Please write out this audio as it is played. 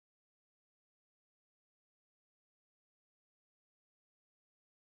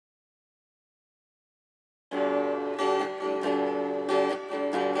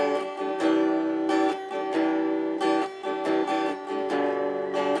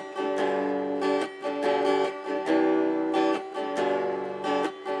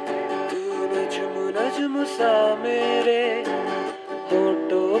सा मेरे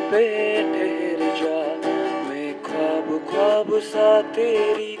होठों पे ठहर जा, मैं ख्वाब ख्वाब सा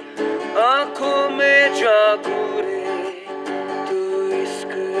तेरी आंखों में जागू रे। तू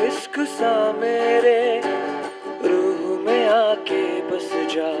इश्क इश्क सा मेरे रूह में आके बस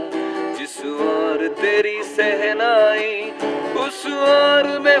जा, जिस ओर तेरी सहनाई उस ओर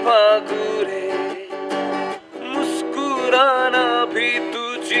में भागू रे। मुस्कुराना भी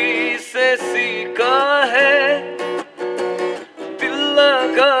तुझी से सीखा है, दिल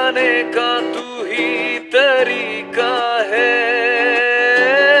लगाने का तू ही तरीका है।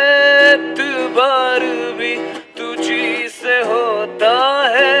 एतबार भी तुझी से होता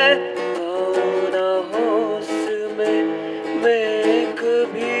है, आओ ना होश में मैं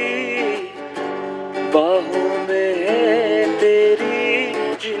कभी, बाहों में है तेरी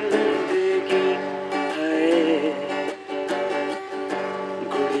जिंदगी है।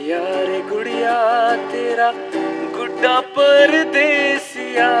 गुड़िया रे गुड़िया तेरा गुड्डा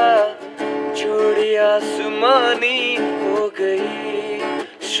परदेसिया, जोड़ी आसमानी हो गई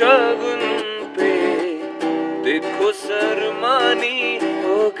शगुन पे, देखो शर्मानी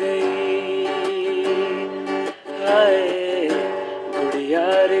हो गई। हाय गुड़िया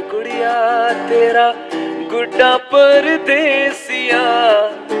रे गुड़िया तेरा गुड्डा परदेसिया,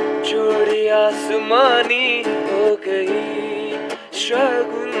 जोड़ी आसमानी हो गई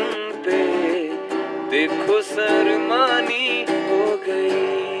शगुन पे, देखो शर्मानी हो गई।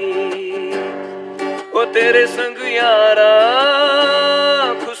 ओ तेरे संग यारा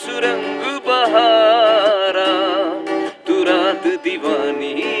खुश रंग बहारा, तू रात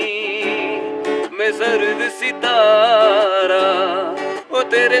दीवानी मैं जर्द सितारा। ओ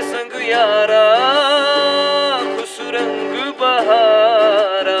तेरे संग यारा खुश रंग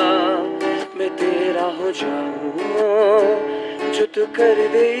बहारा, मैं तेरा हो जाऊं जो तू कर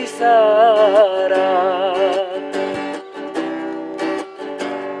दे इशारा।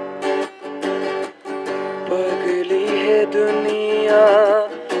 पगली है दुनिया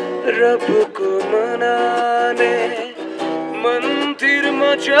रब को मनाने, मंदिर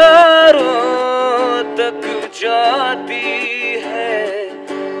मजारों तक जाती है।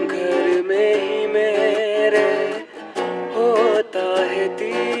 घर में ही मेरे होता है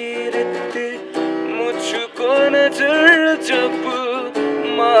तीर्थ, मुझको नजर जब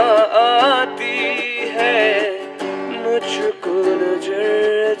माँ आती है, मुझको नजर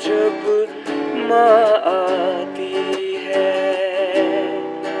जब माँ आती है।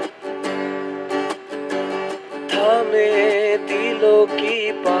 थामे दिलों की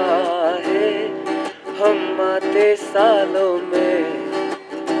बाहें हम आते सालों में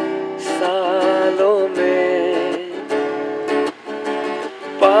सालों में,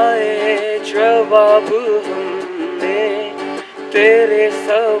 पाए जवाब हमने तेरे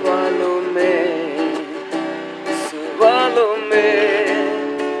सवालों में सवालों में।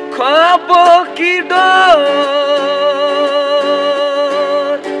 ख्वाबों की डोर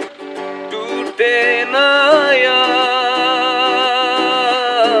टूटे ना यार,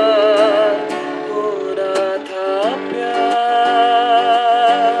 होना था प्यार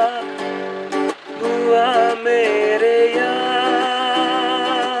हुआ मेरे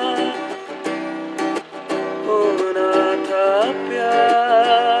यार, होना था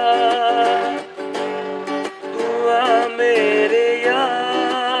प्यार हुआ मेरे यार।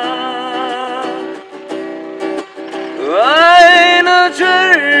 आए नजर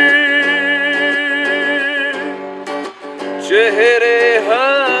चेहरे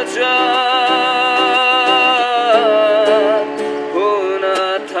हजार, होना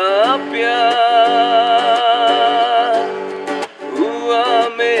था प्यार हुआ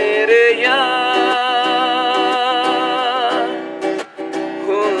मेरे यार,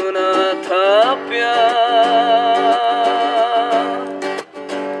 होना था प्यार।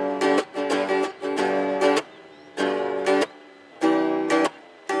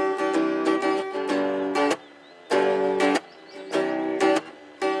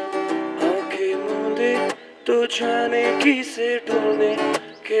 तो जाने किसे ढूंढे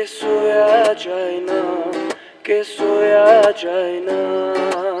के सोया जाए ना, के सोया जाए ना।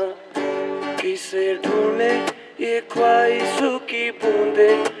 किसे ढूंढे ये ख्वाहिशों की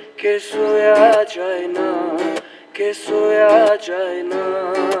बूंदे के सोया जाए ना, के सोया जाए ना।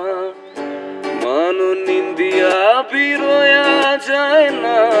 मानो निंदिया भी रोया जाए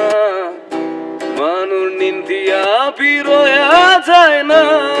ना, मानो निंदिया भी रोया जाए ना।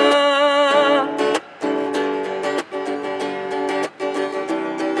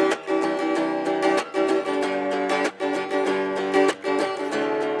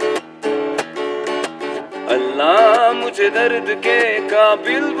 अल्लाह मुझे दर्द के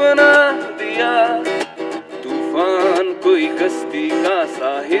काबिल बना दिया, तूफान कोई कश्ती का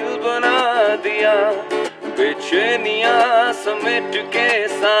साहिल बना दिया, बेचैनियां समेट के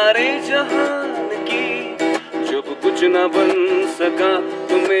सारे जहान की। जब कुछ ना बन सका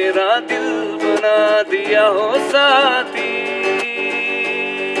तो मेरा दिल बना दिया हो साथी,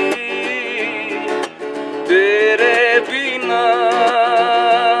 तेरे